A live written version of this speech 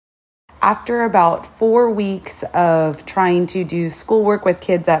After about 4 weeks of trying to do schoolwork with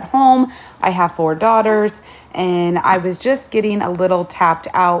kids at home, I have 4 daughters, and I was just getting a little tapped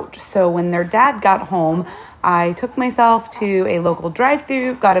out. So when their dad got home, I took myself to a local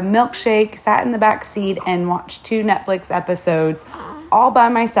drive-thru, got a milkshake, sat in the back seat, and watched 2 Netflix episodes all by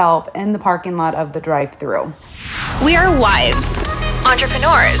myself in the parking lot of the drive-thru. We are wives,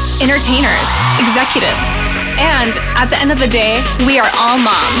 entrepreneurs, entertainers, executives, and at the end of the day, we are all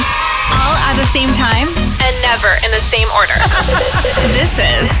moms. All at the same time and never in the same order. This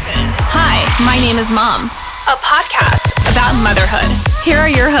is Hi, My Name is Mom, a podcast about motherhood. Here are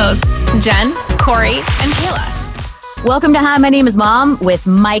your hosts, Jen, Corey, and Kayla. Welcome to Hi, My Name is Mom with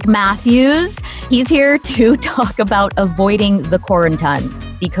Mike Matthews. He's here to talk about avoiding the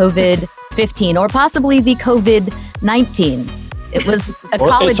Quaran-TON, the COVID-15, or possibly the COVID-19. It was a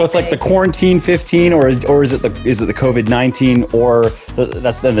college. So it's like the quarantine 15, or is it the COVID-19, or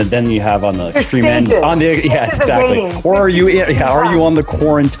that's then you have on the extreme end on the exactly. Or are you on the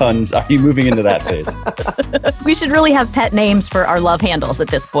Quaran-TON? Are you moving into that phase? We should really have pet names for our love handles at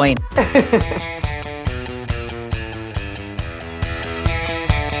this point.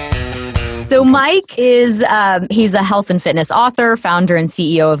 So Mike is, he's a health and fitness author, founder and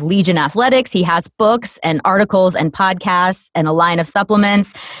CEO of Legion Athletics. He has books and articles and podcasts and a line of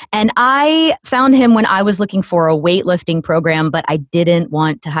supplements. And I found him when I was looking for a weightlifting program, but I didn't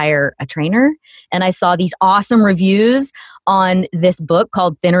want to hire a trainer. And I saw these awesome reviews on this book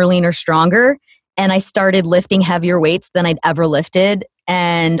called Thinner, Leaner, Stronger. And I started lifting heavier weights than I'd ever lifted.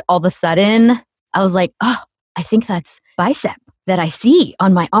 And all of a sudden, I was like, oh, I think that's bicep that I see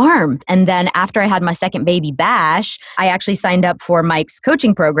on my arm. And then after I had my second baby, Bash, I actually signed up for Mike's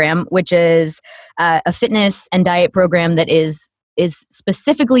coaching program, which is a fitness and diet program that is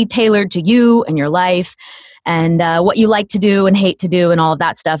specifically tailored to you and your life and what you like to do and hate to do and all of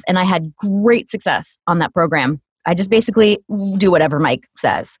that stuff. And I had great success on that program. I just basically do whatever Mike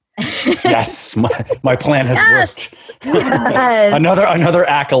says. Yes, my plan has worked. Yes. Another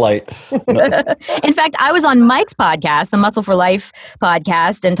acolyte. In fact, I was on Mike's podcast, the Muscle for Life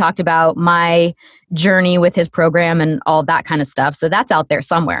podcast, and talked about my journey with his program and all that kind of stuff. So that's out there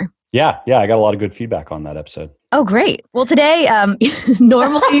somewhere. Yeah, I got a lot of good feedback on that episode. Oh, great. Well, today,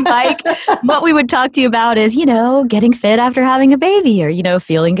 normally, Mike, what we would talk to you about is, getting fit after having a baby or,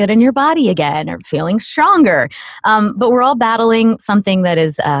 feeling good in your body again or feeling stronger. But we're all battling something that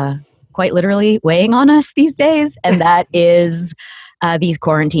is quite literally weighing on us these days, and that is these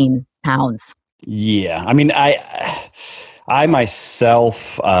quarantine pounds. Yeah. I mean, I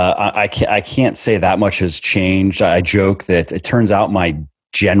myself, I can't say that much has changed. I joke that it turns out my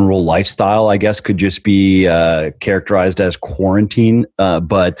general lifestyle, I guess, could just be characterized as quarantine.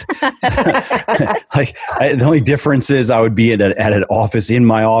 But the only difference is I would be at an office in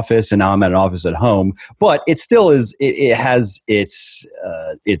my office, and now I'm at an office at home. But it still is. It has its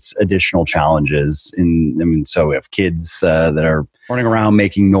additional challenges. So we have kids that are running around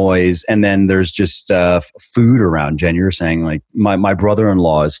making noise, and then there's just food around. Jen, you're saying like my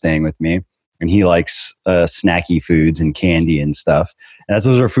brother-in-law is staying with me. And he likes snacky foods and candy and stuff. And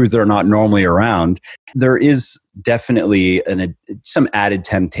those are foods that are not normally around. There is definitely some added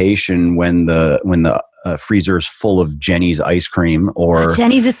temptation when the freezer is full of Jenny's ice cream. Or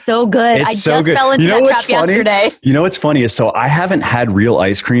Jenny's is so good. I just fell into that trap yesterday. You know what's funny is, so I haven't had real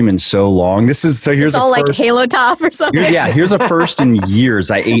ice cream in so long. Here's it's all like Halo Top or something. Here's a first in years.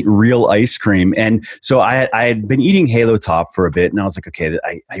 I ate real ice cream. And so I had been eating Halo Top for a bit, and I was like, okay,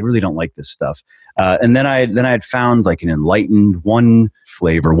 I really don't like this stuff. And then I had found like an Enlightened, one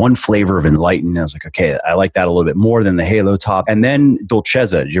flavor of Enlightened. And I was like, okay, I like that a little bit more than the Halo Top. And then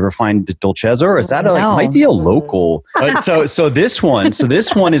Dolcezza. Did you ever find Dolcezza? Or is that might be a local? So this one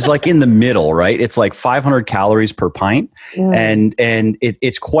is like in the middle, right? It's like 500 calories per pint, and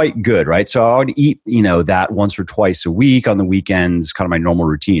it's quite good, right? So I would eat that once or twice a week on the weekends, kind of my normal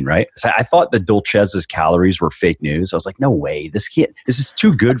routine, right? So I thought the Dolcezza's calories were fake news. I was like, no way, this is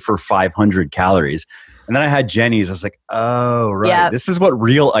too good for 500 calories. And then I had Jenny's. I was like, oh, right. Yeah. This is what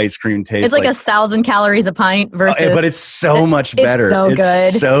real ice cream tastes like. It's like 1,000 calories a pint versus... But it's so much better.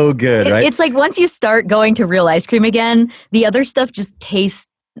 It's so good, right? It's like once you start going to real ice cream again, the other stuff just tastes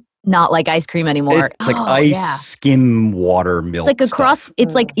not like ice cream anymore. It's like ice, skim, water, milk.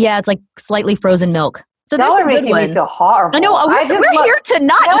 It's like it's like slightly frozen milk. So there's some good ones. Me feel horrible. I know. We're here to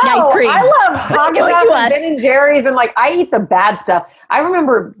not eat ice cream. I love Haagen-Dazs and Ben & Jerry's, and I eat the bad stuff. I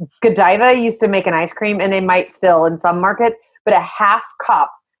remember Godiva used to make an ice cream, and they might still in some markets, but a half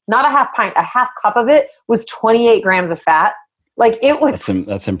cup, not a half pint, a half cup of it was 28 grams of fat. Like it was.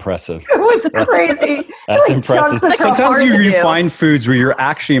 That's impressive. It was crazy. That's impressive. Sometimes you do. find foods where you're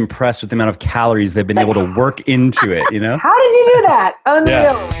actually impressed with the amount of calories they've been able to work into it, you know? How did you do that? Unreal.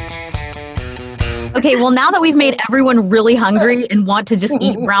 Yeah. Okay, well, now that we've made everyone really hungry and want to just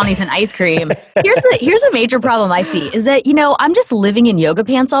eat brownies and ice cream, here's a major problem I see is that, I'm just living in yoga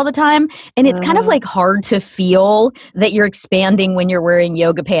pants all the time. And it's kind of like hard to feel that you're expanding when you're wearing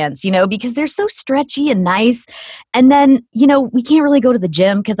yoga pants, because they're so stretchy and nice. And then, we can't really go to the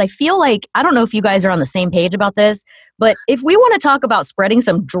gym because I feel like, I don't know if you guys are on the same page about this, but if we want to talk about spreading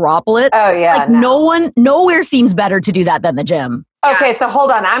some droplets, nowhere seems better to do that than the gym. Okay, so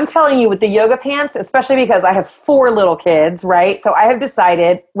hold on. I'm telling you with the yoga pants, especially because I have 4 little kids, right? So I have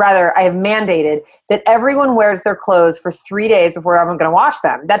mandated that everyone wears their clothes for 3 days before I'm going to wash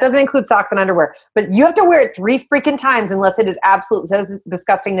them. That doesn't include socks and underwear, but you have to wear it 3 freaking times unless it is absolutely so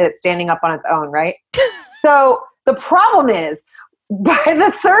disgusting that it's standing up on its own, right? So the problem is, by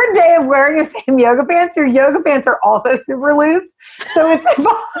the 3rd day of wearing the same yoga pants, your yoga pants are also super loose. So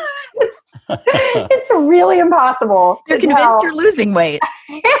it's really impossible. You're convinced you're losing weight.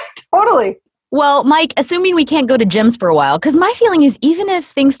 Yes, totally. Well, Mike, assuming we can't go to gyms for a while, because my feeling is even if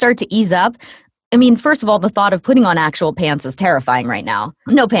things start to ease up, I mean, first of all, the thought of putting on actual pants is terrifying right now.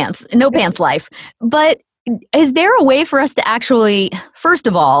 No pants life. But is there a way for us to actually, first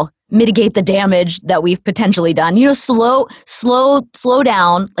of all, mitigate the damage that we've potentially done? Slow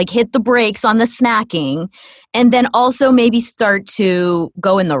down, like hit the brakes on the snacking, and then also maybe start to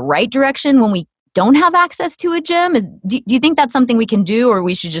go in the right direction when we don't have access to a gym. Do you think that's something we can do, or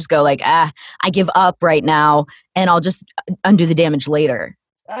we should just go like, I give up right now and I'll just undo the damage later?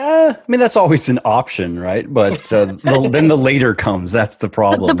 I mean, that's always an option, right? But then the later comes. That's the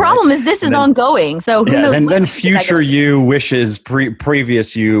problem. The problem is this is ongoing. So who knows? Then future you wishes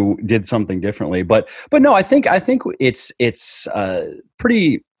previous you did something differently. But no, I think it's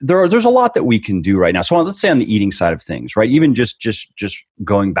pretty. There's a lot that we can do right now. So let's say on the eating side of things, right? Even just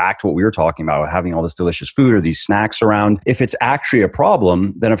going back to what we were talking about, having all this delicious food or these snacks around. If it's actually a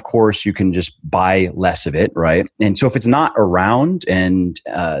problem, then of course you can just buy less of it, right? And so if it's not around, and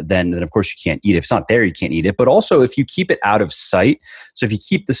then of course you can't eat it. If it's not there, you can't eat it. But also if you keep it out of sight, so if you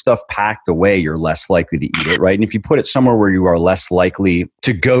keep the stuff packed away, you're less likely to eat it, right? And if you put it somewhere where you are less likely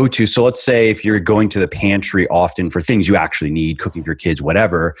to go to, so let's say if you're going to the pantry often for things you actually need, cooking for your kids,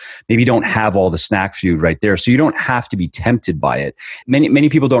 whatever. Maybe you don't have all the snack food right there, so you don't have to be tempted by it. Many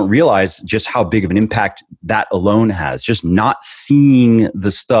people don't realize just how big of an impact that alone has. Just not seeing the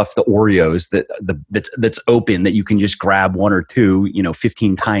stuff, the Oreos that's open that you can just grab 1 or 2,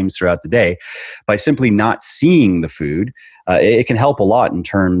 15 times throughout the day. By simply not seeing the food, it can help a lot in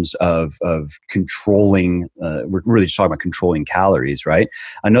terms of controlling. We're really just talking about controlling calories, right?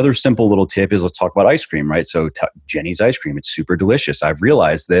 Another simple little tip is let's talk about ice cream, right? So Jenny's ice cream, it's super delicious. I've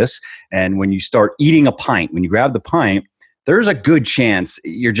realized this. And when you start eating a pint, when you grab the pint, there's a good chance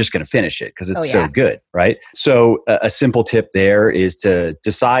you're just going to finish it because it's so good, right? So a simple tip there is to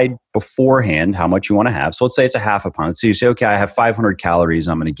decide beforehand how much you want to have. So let's say it's a half a pound. So you say, okay, I have 500 calories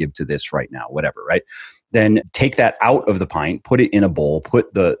I'm going to give to this right now, whatever, right? Then take that out of the pint, put it in a bowl,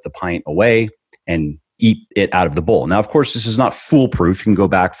 put the pint away, and eat it out of the bowl. Now, of course, this is not foolproof. You can go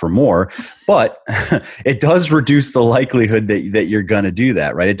back for more, but it does reduce the likelihood that you're going to do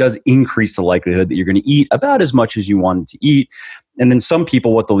that, right? It does increase the likelihood that you're going to eat about as much as you wanted to eat. And then some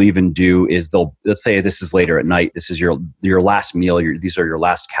people, what they'll even do is let's say this is later at night. This is your last meal. These are your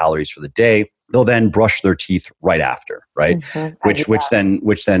last calories for the day. They'll then brush their teeth right after, right? Mm-hmm.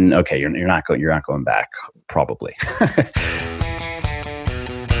 Which then, okay, you're not going back probably.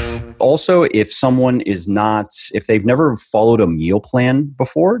 Also, if they've never followed a meal plan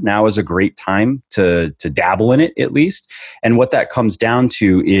before, now is a great time to dabble in it at least. And what that comes down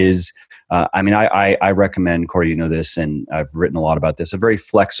to is, I recommend, Corey, you know this, and I've written a lot about this, a very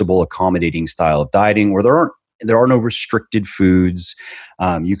flexible, accommodating style of dieting where there are no restricted foods.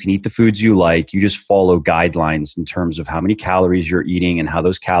 You can eat the foods you like. You just follow guidelines in terms of how many calories you're eating and how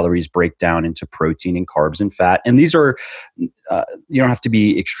those calories break down into protein and carbs and fat. And these are, you don't have to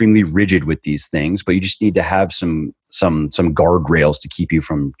be extremely rigid with these things, but you just need to have some guardrails to keep you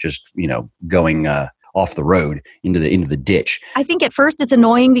from just, going off the road into the ditch. I think at first it's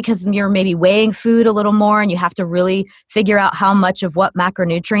annoying because you're maybe weighing food a little more and you have to really figure out how much of what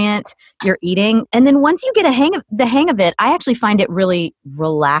macronutrient you're eating. And then once you get the hang of it, I actually find it really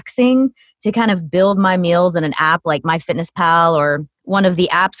relaxing to kind of build my meals in an app like MyFitnessPal or one of the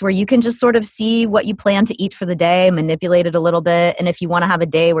apps where you can just sort of see what you plan to eat for the day, manipulate it a little bit. And if you want to have a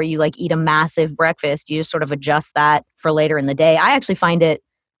day where you eat a massive breakfast, you just sort of adjust that for later in the day. I actually find it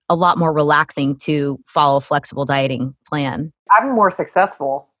a lot more relaxing to follow a flexible dieting plan. I'm more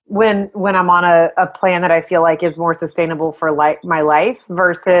successful when I'm on a plan that I feel like is more sustainable for my life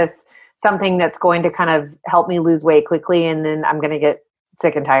versus something that's going to kind of help me lose weight quickly, and then I'm going to get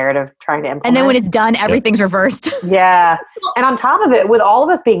sick and tired of trying to implement. And then when it's done, everything's reversed. Yeah. And on top of it, with all of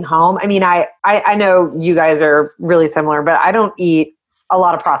us being home, I mean, I know you guys are really similar, but I don't eat a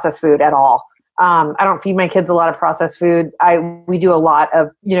lot of processed food at all. I don't feed my kids a lot of processed food. We do a lot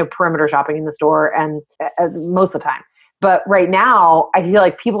of, perimeter shopping in the store and most of the time. But right now, I feel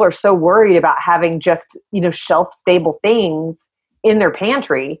like people are so worried about having just, shelf stable things in their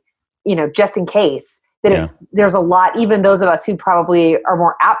pantry, just in case that there's a lot, even those of us who probably are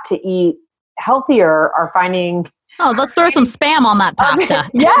more apt to eat healthier are finding. Oh, let's throw some Spam on that pasta.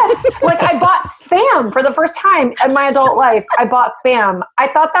 Yes. Like I bought Spam for the first time in my adult life. I bought Spam. I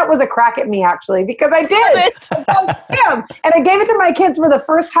thought that was a crack at me actually, because I did. I bought Spam and I gave it to my kids for the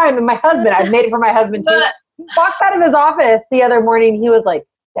first time. And my husband, I've made it for my husband too. He walks out of his office the other morning. He was like,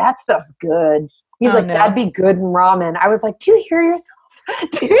 that stuff's good. He's that'd be good in ramen. I was like, do you hear yourself?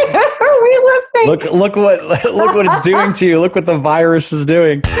 Are we listening? Look what it's doing to you. Look what the virus is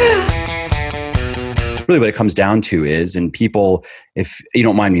doing. Really what it comes down to is, and people, if you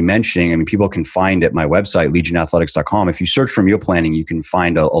don't mind me mentioning, I mean, people can find at my website, legionathletics.com. If you search for meal planning, you can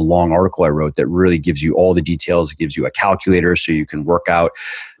find a long article I wrote that really gives you all the details. It gives you a calculator so you can work out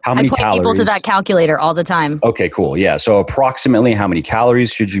how many calories. I point people to that calculator all the time. Okay, cool. Yeah. So approximately how many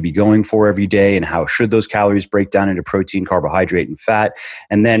calories should you be going for every day, and how should those calories break down into protein, carbohydrate, and fat?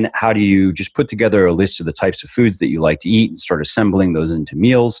 And then how do you just put together a list of the types of foods that you like to eat and start assembling those into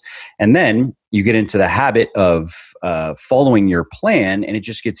meals? And then you get into the habit of following your plan, and it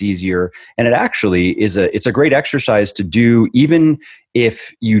just gets easier. And it actually it's a great exercise to do, even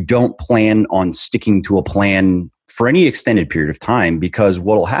if you don't plan on sticking to a plan for any extended period of time, because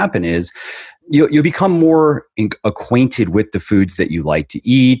what will happen is you'll become more acquainted with the foods that you like to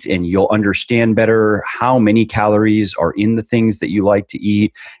eat, and you'll understand better how many calories are in the things that you like to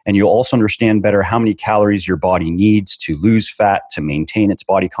eat. And you'll also understand better how many calories your body needs to lose fat, to maintain its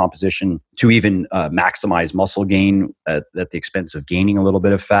body composition, to even maximize muscle gain at the expense of gaining a little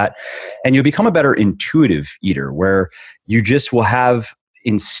bit of fat. And you'll become a better intuitive eater, where you just will have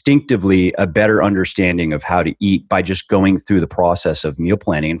instinctively a better understanding of how to eat by just going through the process of meal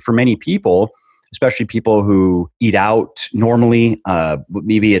planning. And for many people, especially people who eat out normally,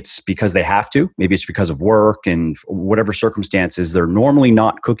 maybe it's because they have to, maybe it's because of work and whatever circumstances, they're normally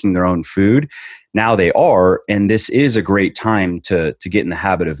not cooking their own food. Now they are, and this is a great time to get in the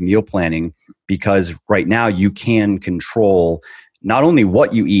habit of meal planning, because right now you can control not only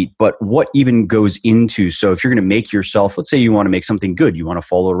what you eat, but what even goes into. So if you're going to make yourself, let's say you want to make something good, you want to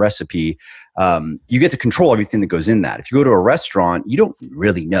follow a recipe, you get to control everything that goes in that. If you go to a restaurant, you don't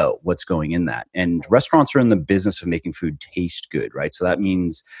really know what's going in that. And restaurants are in the business of making food taste good, right? So that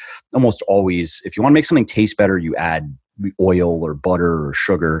means almost always, if you want to make something taste better, you add oil or butter or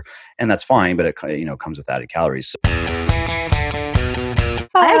sugar, and that's fine, but it comes with added calories.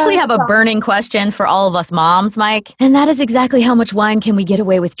 I actually have a burning question for all of us moms, Mike, and that is exactly how much wine can we get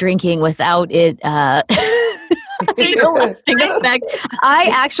away with drinking without it having a lasting effect? I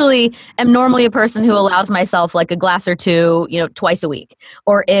actually am normally a person who allows myself like a glass or two, twice a week.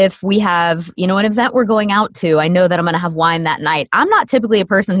 Or if we have, an event we're going out to, I know that I'm going to have wine that night. I'm not typically a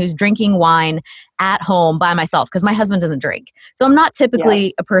person who's drinking wine at home by myself because my husband doesn't drink. So I'm not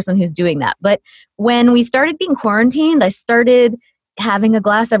typically a person who's doing that. But when we started being quarantined, I started having a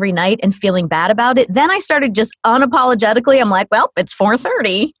glass every night and feeling bad about it. Then I started just unapologetically. I'm like, well, it's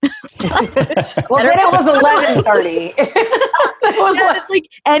 4:30. Well, then it was 11:30. It's like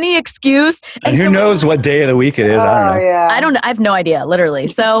any excuse. And who knows what day of the week it is? I don't know. Yeah. I don't know. I have no idea, literally.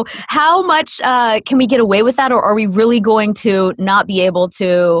 So how much can we get away with that? Or are we really going to not be able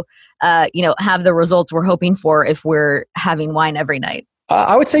to, have the results we're hoping for if we're having wine every night?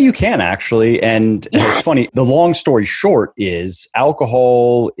 I would say you can actually. And It's funny. The long story short is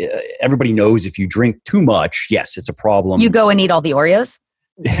alcohol. Everybody knows if you drink too much, yes, it's a problem. You go and eat all the Oreos?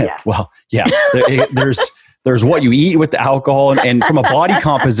 Yes. Well, yeah. There's what you eat with the alcohol, and from a body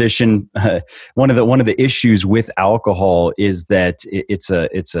composition, one of the issues with alcohol is that it's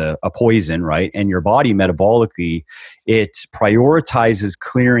a poison, right? And your body metabolically, it prioritizes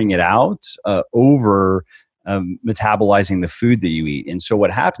clearing it out over metabolizing the food that you eat. And so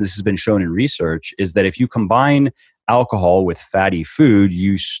what happens, this has been shown in research, is that if you combine alcohol with fatty food,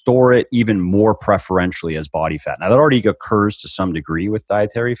 you store it even more preferentially as body fat. Now that already occurs to some degree with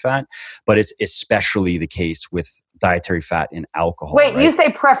dietary fat, but it's especially the case with dietary fat in alcohol. Wait, right? you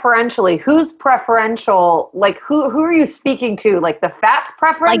say preferentially. Who's preferential? Like who are you speaking to? Like the fat's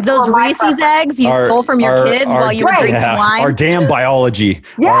preference? Like those or my Reese's preference? eggs you stole from your kids while you were drinking wine? Our damn biology.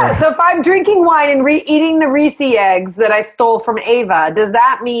 Yeah, so if I'm drinking wine and eating the Reese eggs that I stole from Ava, does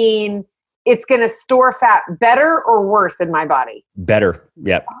that mean it's going to store fat better or worse in my body? Better.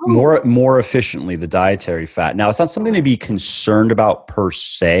 Yeah. More efficiently, the dietary fat. Now, it's not something to be concerned about per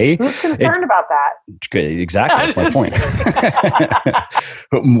se. Who's concerned about that? Exactly. That's my point.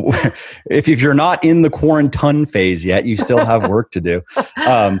 if you're not in the Quaran-TON phase yet, you still have work to do.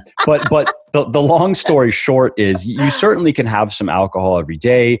 But the long story short is you certainly can have some alcohol every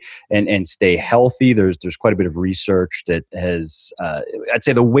day and stay healthy. There's quite a bit of research that has, I'd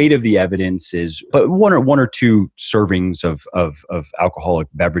say the weight of the evidence is, but one or two servings of alcoholic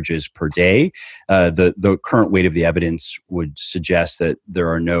beverages per day. The current weight of the evidence would suggest that there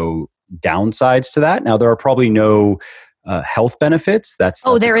are no downsides to that. Now, there are probably no health benefits.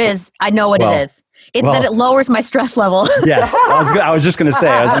 There is. I know what it is. It's that it lowers my stress level. Yes. I was just going to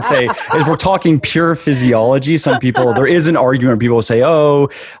say, if we're talking pure physiology, some people, there is an argument. People say,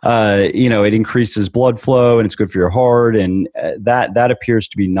 it increases blood flow and it's good for your heart. And that appears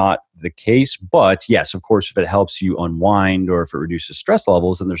to be not the case. But yes, of course, if it helps you unwind or if it reduces stress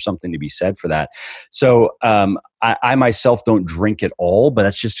levels, then there's something to be said for that. So I myself don't drink at all, but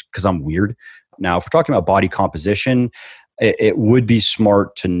that's just because I'm weird. Now, if we're talking about body composition, it would be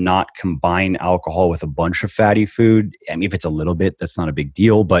smart to not combine alcohol with a bunch of fatty food. I mean, if it's a little bit, that's not a big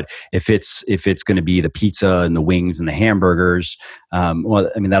deal. But if it's going to be the pizza and the wings and the hamburgers,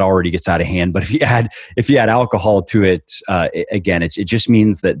 that already gets out of hand. But if you add alcohol to it, again, it just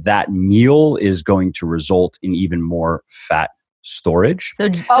means that meal is going to result in even more fat storage. So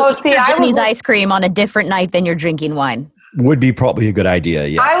Jenny's ice cream on a different night than you're drinking wine. Would be probably a good idea,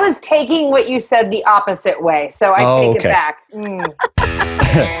 yeah. I was taking what you said the opposite way, so I take it back.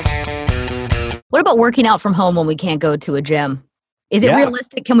 What about working out from home when we can't go to a gym? Is it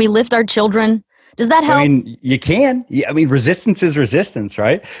realistic? Can we lift our children? Does that help? I mean, you can. Yeah, I mean, resistance is resistance,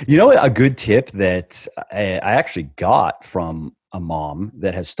 right? You know, a good tip that I actually got from a mom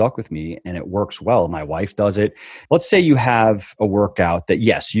that has stuck with me and it works well. My wife does it. Let's say you have a workout that,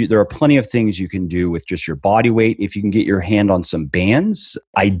 yes, there are plenty of things you can do with just your body weight. If you can get your hand on some bands,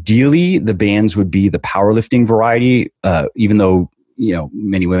 ideally the bands would be the powerlifting variety, even though,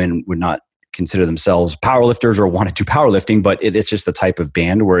 many women would not consider themselves powerlifters or want to do powerlifting, but it's just the type of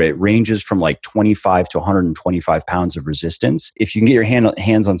band where it ranges from like 25 to 125 pounds of resistance. If you can get your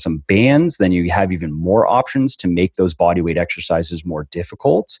hands on some bands, then you have even more options to make those body weight exercises more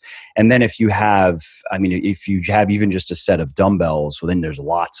difficult. And then if you have even just a set of dumbbells, well, then there's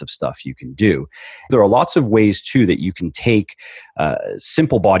lots of stuff you can do. There are lots of ways too that you can take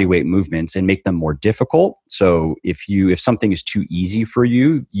simple body weight movements and make them more difficult. So if something is too easy for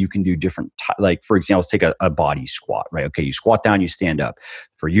you, you can do different like, for example, let's take a body squat, right? Okay, you squat down, you stand up.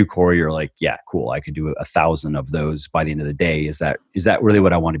 For you, Corey, you're like, yeah, cool. I could do 1,000 of those by the end of the day. Is that really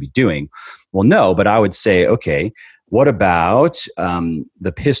what I want to be doing? Well, no, but I would say, okay, what about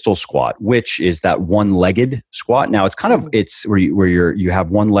the pistol squat, which is that one-legged squat? Now it's where you have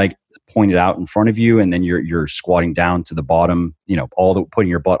one leg pointed out in front of you, and then you're squatting down to the bottom, putting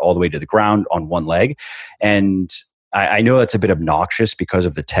your butt all the way to the ground on one leg. And I know that's a bit obnoxious because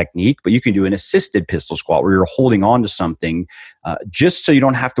of the technique, but you can do an assisted pistol squat where you're holding on to something just so you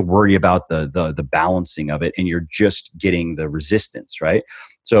don't have to worry about the balancing of it, and you're just getting the resistance, right?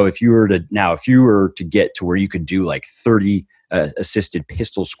 So if you were to get to where you could do like 30 assisted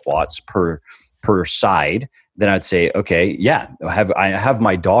pistol squats per side, then I'd say, okay, yeah, I have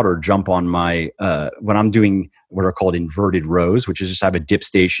my daughter jump on my when I'm doing what are called inverted rows, which is just I have a dip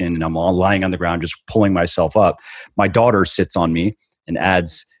station and I'm all lying on the ground, just pulling myself up. My daughter sits on me and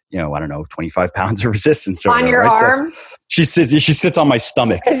adds, 25 pounds of resistance. On your arms? So she sits on my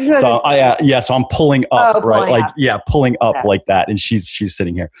stomach. So I'm pulling up, right? Pulling up like that. And she's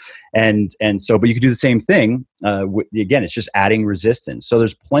sitting here. And so, but you could do the same thing. Again, it's just adding resistance. So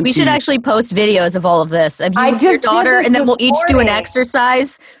there's plenty. We should actually post videos of all of this. Of you and your daughter, and then we'll each do an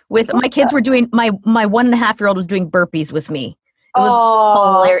exercise with my kids were doing, my 1.5-year-old was doing burpees with me. It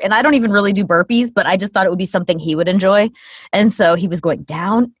was hilarious. And I don't even really do burpees, but I just thought it would be something he would enjoy. And so he was going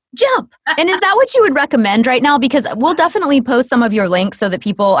down, jump. And is that what you would recommend right now? Because we'll definitely post some of your links so that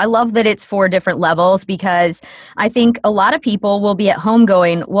I love that it's 4 different levels, because I think a lot of people will be at home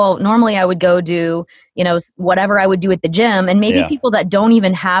going, well, normally I would go do, whatever I would do at the gym. And maybe people that don't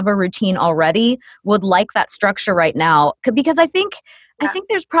even have a routine already would like that structure right now. Because I think I think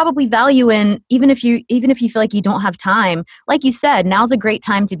there's probably value in even if you feel like you don't have time, like you said, now's a great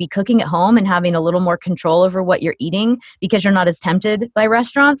time to be cooking at home and having a little more control over what you're eating because you're not as tempted by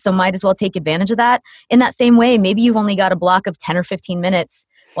restaurants. So might as well take advantage of that. In that same way, maybe you've only got a block of 10 or 15 minutes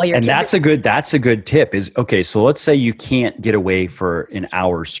while you're. And that's a good tip is, okay, so let's say you can't get away for an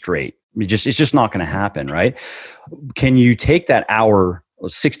hour straight. It's just not going to happen, right? Can you take that hour,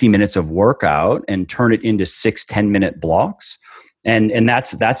 60 minutes of workout and turn it into 10-minute blocks? And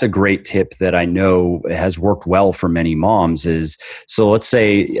that's a great tip that I know has worked well for many moms is, so let's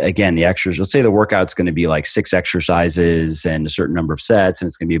say, again, let's say the workout's going to be like 6 exercises and a certain number of sets, and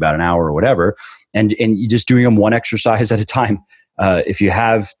it's going to be about an hour or whatever. And you're just doing them one exercise at a time. If you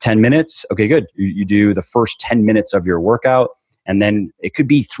have 10 minutes, okay, good. You do the first 10 minutes of your workout. And then it could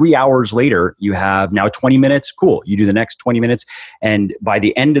be 3 hours later, you have now 20 minutes. Cool. You do the next 20 minutes. And by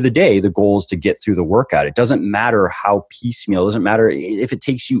the end of the day, the goal is to get through the workout. It doesn't matter how piecemeal. It doesn't matter if it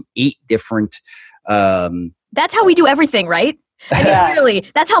takes you 8 different. That's how we do everything, right? I mean, Yes. Clearly,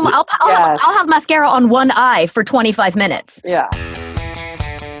 that's how I'll have mascara on one eye for 25 minutes. Yeah.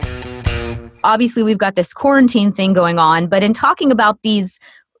 Obviously, we've got this quarantine thing going on, but in talking about these,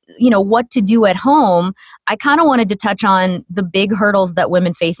 what to do at home, I kind of wanted to touch on the big hurdles that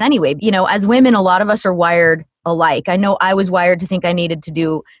women face anyway. As women, a lot of us are wired alike. I know I was wired to think I needed to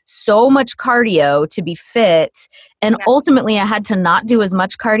do so much cardio to be fit. And ultimately, I had to not do as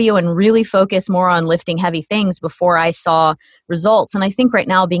much cardio and really focus more on lifting heavy things before I saw results. And I think right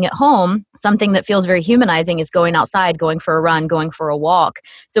now, being at home, something that feels very humanizing is going outside, going for a run, going for a walk.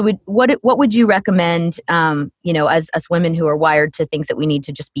 So what would you recommend, as women who are wired to think that we need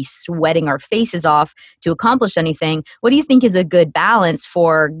to just be sweating our faces off to accomplish anything? What do you think is a good balance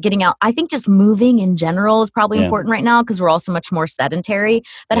for getting out? I think just moving in general is probably important right now because we're all so much more sedentary.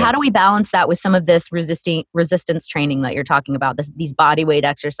 But how do we balance that with some of this resistance training that you're talking about, these body weight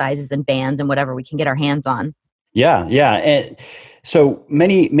exercises and bands and whatever we can get our hands on? Yeah. And so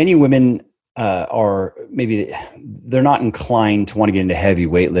many women they're not inclined to want to get into heavy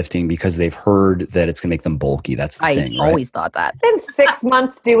weightlifting because they've heard that it's going to make them bulky. That's the thing, right? I always thought that. I've been 6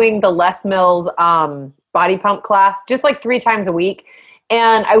 months doing the Les Mills body pump class, just like 3 times a week.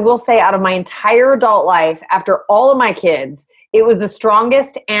 And I will say, out of my entire adult life, after all of my kids, it was the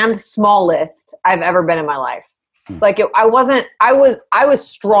strongest and smallest I've ever been in my life. Like I was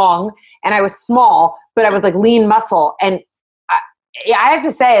strong and I was small, but I was like lean muscle. And I have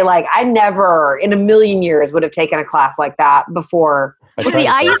to say, like, I never in a million years would have taken a class like that before. Well, see,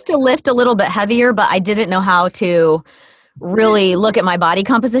 I used to lift a little bit heavier, but I didn't know how to really look at my body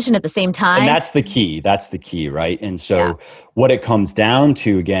composition at the same time. And that's the key, right? And so what it comes down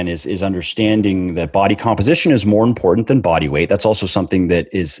to, again, is understanding that body composition is more important than body weight. That's also something that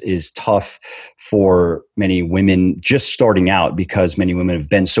is tough for many women just starting out because many women have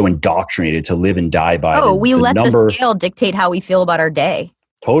been so indoctrinated to live and die by we let the scale dictate how we feel about our day.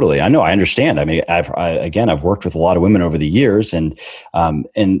 Totally. I know. I understand. I mean, I've worked with a lot of women over the years and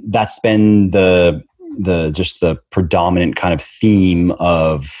that's been the predominant kind of theme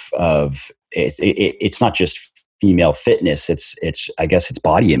of it's not just female fitness. I guess it's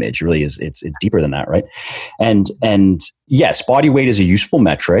body image. It really is. It's deeper than that. Right. And yes, body weight is a useful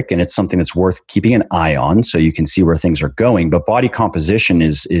metric and it's something that's worth keeping an eye on so you can see where things are going. But body composition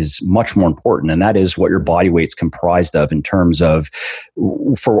is much more important. And that is what your body weight's comprised of in terms of,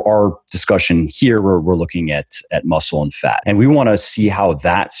 for our discussion here, we're looking at muscle and fat. And we want to see how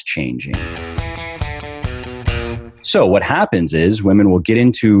that's changing. So what happens is women will get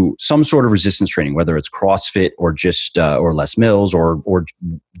into some sort of resistance training, whether it's CrossFit or just or Les Mills or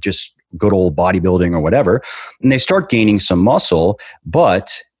just good old bodybuilding or whatever, and they start gaining some muscle.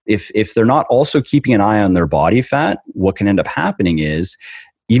 But if they're not also keeping an eye on their body fat, what can end up happening is,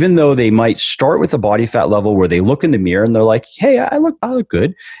 even though they might start with a body fat level where they look in the mirror and they're like, hey, I look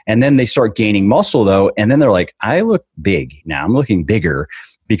good. And then they start gaining muscle though. And then they're like, I look big now. I'm looking bigger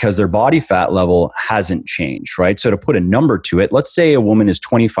because their body fat level hasn't changed, right? So to put a number to it, let's say a woman is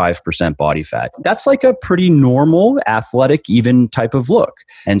 25% body fat. That's like a pretty normal, athletic, even type of look.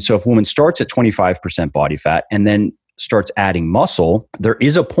 And so if a woman starts at 25% body fat and then starts adding muscle, there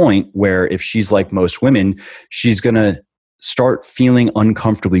is a point where if she's like most women, she's going to start feeling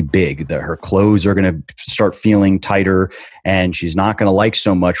uncomfortably big, that her clothes are going to start feeling tighter and she's not going to like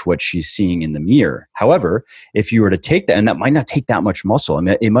so much what she's seeing in the mirror. However, if you were to take that, and that might not take that much muscle, I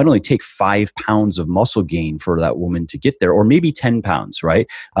mean, it might only take 5 pounds of muscle gain for that woman to get there, or maybe 10 pounds, right?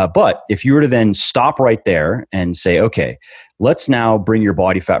 But if you were to then stop right there and say, okay, let's now bring your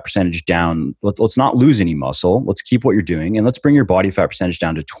body fat percentage down. Let's not lose any muscle. Let's keep what you're doing. And let's bring your body fat percentage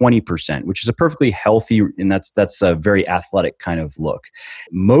down to 20%, which is a perfectly healthy, and that's a very athletic kind of look.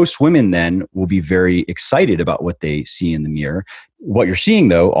 Most women then will be very excited about what they see in the mirror. What you're seeing,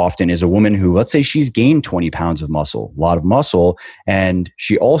 though, often is a woman who, let's say she's gained 20 pounds of muscle, a lot of muscle, and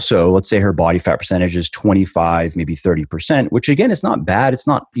she also, let's say her body fat percentage is 25, maybe 30%, which again is not bad. It's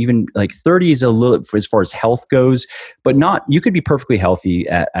not even like 30 is a little, as far as health goes, but not, you could be perfectly healthy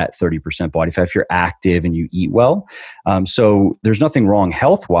at 30% body fat if you're active and you eat well. So there's nothing wrong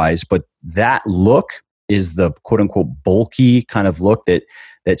health-wise, but that look is the quote unquote bulky kind of look that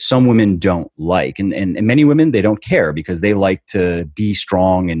some women don't like. And many women, they don't care because they like to be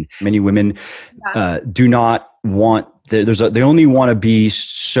strong. And many women do not want, they only want to be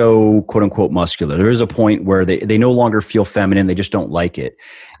so quote unquote muscular. There is a point where they no longer feel feminine. They just don't like it.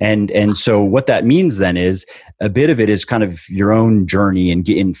 And so what that means then is a bit of it is kind of your own journey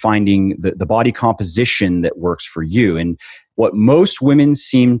in finding the body composition that works for you. And what most women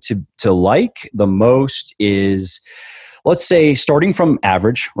seem to like the most is, let's say, starting from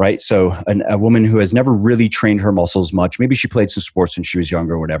average, right? So a woman who has never really trained her muscles much, maybe she played some sports when she was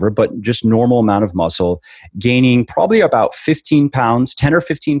younger or whatever, but just normal amount of muscle, gaining probably about 10 or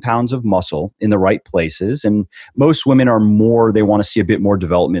 15 pounds of muscle in the right places. And most women are more, they want to see a bit more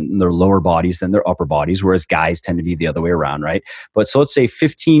development in their lower bodies than their upper bodies, whereas guys tend to be the other way around, right? But so let's say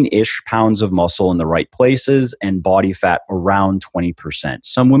 15-ish pounds of muscle in the right places and body fat around 20%.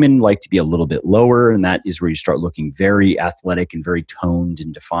 Some women like to be a little bit lower, and that is where you start looking very athletic and very toned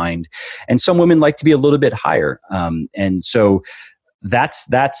and defined. And some women like to be a little bit higher. And so that's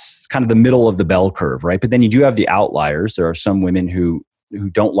kind of the middle of the bell curve, right? But then you do have the outliers. There are some women who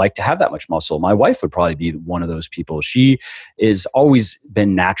don't like to have that much muscle. My wife would probably be one of those people. She is always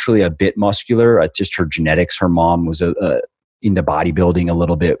been naturally a bit muscular. It's just her genetics. Her mom was into bodybuilding a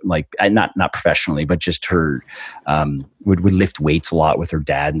little bit, like not professionally, but just her would lift weights a lot with her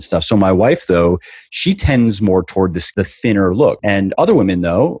dad and stuff. So my wife, though, she tends more toward the thinner look. And other women,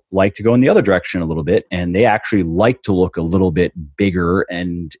 though, like to go in the other direction a little bit, and they actually like to look a little bit bigger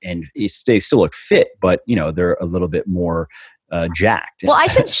and they still look fit, but they're a little bit more jacked. Well, I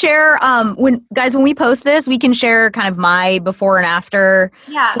should share when we post this, we can share kind of my before and after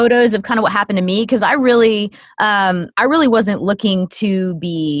photos of kind of what happened to me, because I really wasn't looking to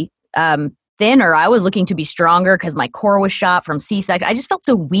be thinner. I was looking to be stronger because my core was shot from C-section. I just felt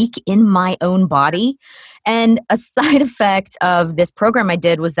so weak in my own body. And a side effect of this program I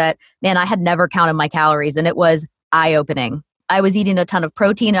did was that, man, I had never counted my calories, and it was eye-opening. I was eating a ton of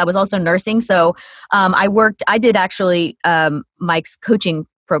protein. I was also nursing. So I did actually Mike's coaching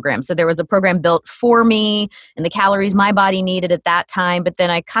program. So there was a program built for me and the calories my body needed at that time. But then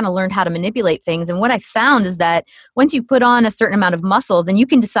I kind of learned how to manipulate things. And what I found is that once you put on a certain amount of muscle, then you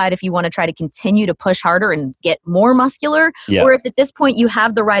can decide if you want to try to continue to push harder and get more muscular, or if at this point you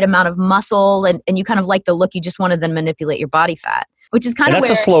have the right amount of muscle and you kind of like the look, you just want to then manipulate your body fat. Which is kind of that's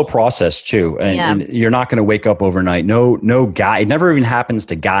a slow process too, and you're not going to wake up overnight. No guy. It never even happens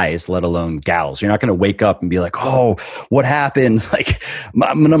to guys, let alone gals. You're not going to wake up and be like, "Oh, what happened? Like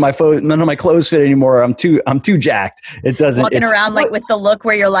none of my clothes fit anymore. I'm too jacked." It doesn't. Walking around like with the look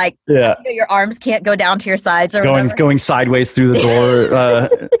where you're like, your arms can't go down to your sides or going sideways through the door.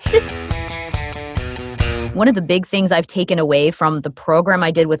 One of the big things I've taken away from the program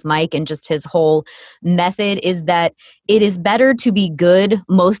I did with Mike and just his whole method is that it is better to be good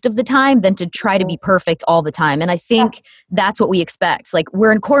most of the time than to try to be perfect all the time. And I think that's what we expect. Like,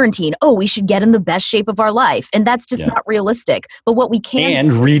 we're in quarantine. Oh, we should get in the best shape of our life. And that's just not realistic. But what we can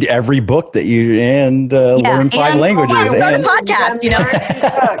and read every book that learn 5 languages. Start a podcast,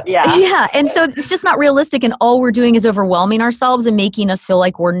 Yeah. And so it's just not realistic. And all we're doing is overwhelming ourselves and making us feel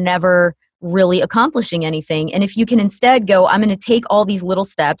like we're never really accomplishing anything. And if you can instead go, I'm going to take all these little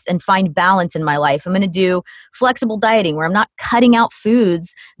steps and find balance in my life. I'm going to do flexible dieting where I'm not cutting out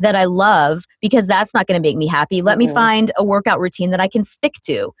foods that I love because that's not going to make me happy. Let me find a workout routine that I can stick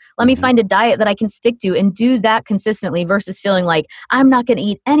to. Let me find a diet that I can stick to and do that consistently versus feeling like I'm not going to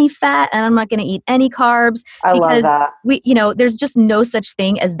eat any fat and I'm not going to eat any carbs. I love that. There's just no such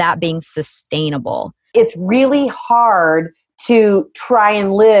thing as that being sustainable. It's really hard to try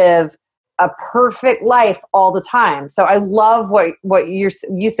and live a perfect life all the time. So I love what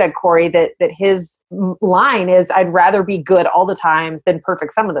you said, Corey, that his line is, I'd rather be good all the time than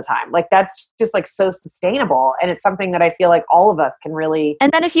perfect some of the time. Like, that's just like so sustainable. And it's something that I feel like all of us can really.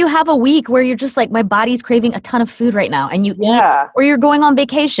 And then if you have a week where you're just like, my body's craving a ton of food right now, and you eat, or you're going on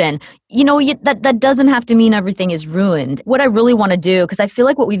vacation, that doesn't have to mean everything is ruined. What I really want to do, because I feel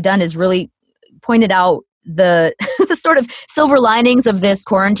like what we've done is really pointed out the the sort of silver linings of this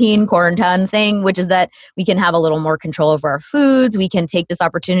Quaran-TON thing, which is that we can have a little more control over our foods. We can take this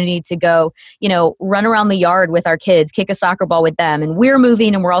opportunity to go, run around the yard with our kids, kick a soccer ball with them. And we're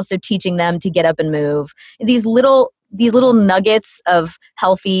moving and we're also teaching them to get up and move. These little nuggets of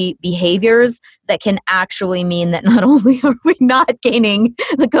healthy behaviors that can actually mean that not only are we not gaining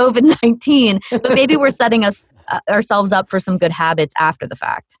the COVID-19, but maybe we're setting ourselves up for some good habits after the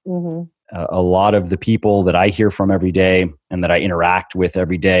fact. Mm-hmm. A lot of the people that I hear from every day and that I interact with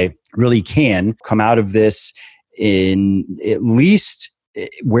every day really can come out of this in at least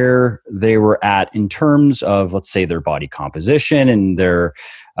where they were at in terms of, let's say, their body composition and their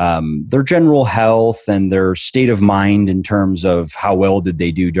general health and their state of mind in terms of how well did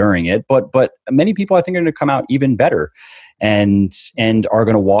they do during it. But many people, I think, are going to come out even better and are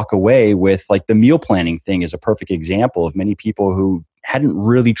going to walk away with, like, the meal planning thing is a perfect example of many people who hadn't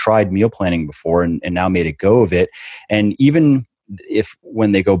really tried meal planning before and now made a go of it. And even if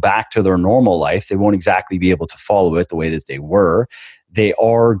when they go back to their normal life, they won't exactly be able to follow it the way that they were, they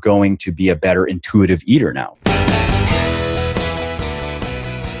are going to be a better intuitive eater now.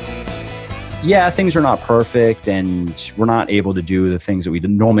 Yeah, things are not perfect and we're not able to do the things that we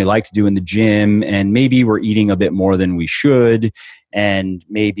normally like to do in the gym, and maybe we're eating a bit more than we should, and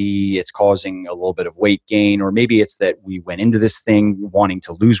maybe it's causing a little bit of weight gain, or maybe it's that we went into this thing wanting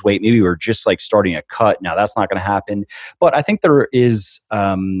to lose weight. Maybe we're just like starting a cut. Now that's not going to happen. But I think there is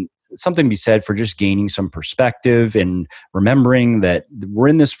something to be said for just gaining some perspective and remembering that we're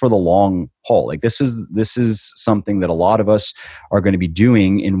in this for the long haul. Like this is something that a lot of us are going to be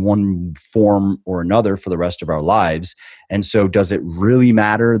doing in one form or another for the rest of our lives. And so does it really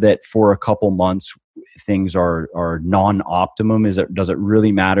matter that for a couple months things are non-optimum? Does it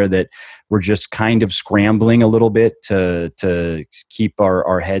really matter that we're just kind of scrambling a little bit to keep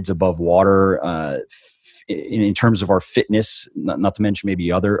our heads above water in terms of our fitness, not to mention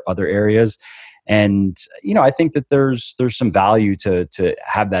maybe other areas? And I think that there's some value to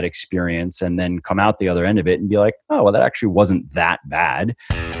have that experience and then come out the other end of it and be like, oh, well, that actually wasn't that bad.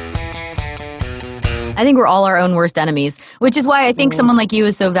 I think we're all our own worst enemies, which is why I think someone like you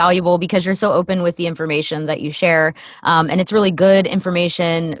is so valuable, because you're so open with the information that you share. And it's really good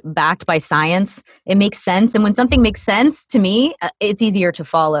information backed by science. It makes sense. And when something makes sense to me, it's easier to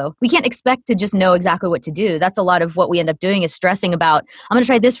follow. We can't expect to just know exactly what to do. That's a lot of what we end up doing, is stressing about, I'm going to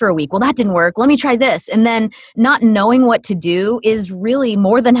try this for a week. Well, that didn't work. Let me try this. And then not knowing what to do is really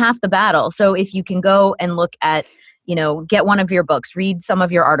more than half the battle. So if you can go and look at, get one of your books, read some of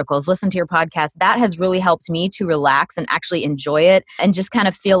your articles, listen to your podcast. That has really helped me to relax and actually enjoy it and just kind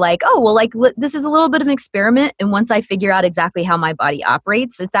of feel like, oh, well, like this is a little bit of an experiment. And once I figure out exactly how my body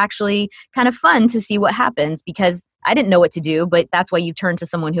operates, it's actually kind of fun to see what happens, because I didn't know what to do, but that's why you turn to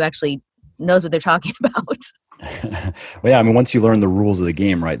someone who actually knows what they're talking about. Well, yeah, I mean, once you learn the rules of the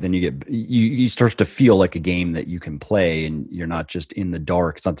game, right, then you start to feel like a game that you can play, and you're not just in the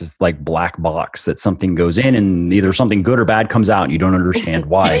dark. It's not this like black box that something goes in and either something good or bad comes out and you don't understand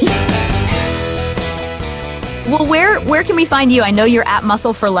why. Well, where can we find you? I know you're at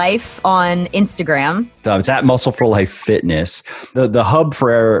Muscle for Life on Instagram. It's at Muscle for Life Fitness. The hub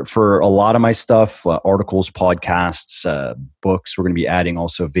for a lot of my stuff, articles, podcasts, books. We're going to be adding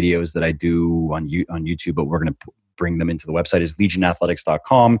also videos that I do on YouTube, but we're going to bring them into the website, is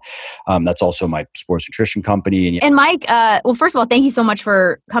legionathletics.com. That's also my sports nutrition company. And Mike, well, first of all, thank you so much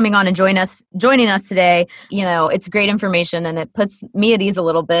for coming on and joining us today. It's great information and it puts me at ease a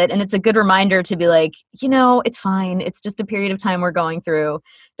little bit. And it's a good reminder to be like, it's fine. It's just a period of time we're going through.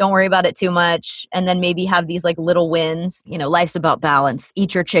 Don't worry about it too much. And then maybe have these like little wins. Life's about balance.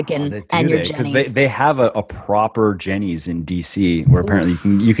 Eat your chicken and your Jennies. Because they have a proper Jennies in DC where apparently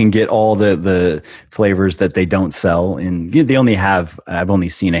you can get all the flavors that they don't sell. And they only have, I've only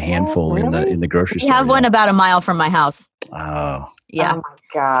seen a handful in the grocery store. We have one about a mile from my house. Oh. Yeah. Oh my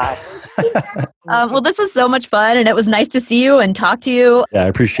God. Well, this was so much fun, and it was nice to see you and talk to you. Yeah, I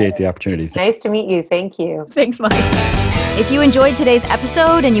appreciate the opportunity. Nice to meet you. Thank you. Thanks, Mike. If you enjoyed today's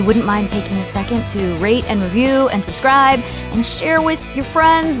episode and you wouldn't mind taking a second to rate and review and subscribe and share with your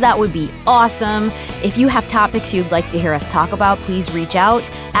friends, that would be awesome. If you have topics you'd like to hear us talk about, please reach out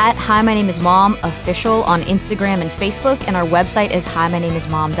at Hi My Name Is Mom Official on Instagram and Facebook, and our website is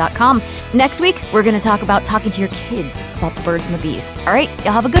HiMyNameIsMom.com. Next week, we're going to talk about talking to your kids about the birds and the bees. All right,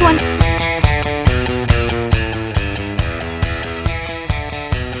 y'all have a good one.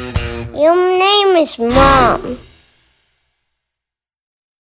 Your name is Mom.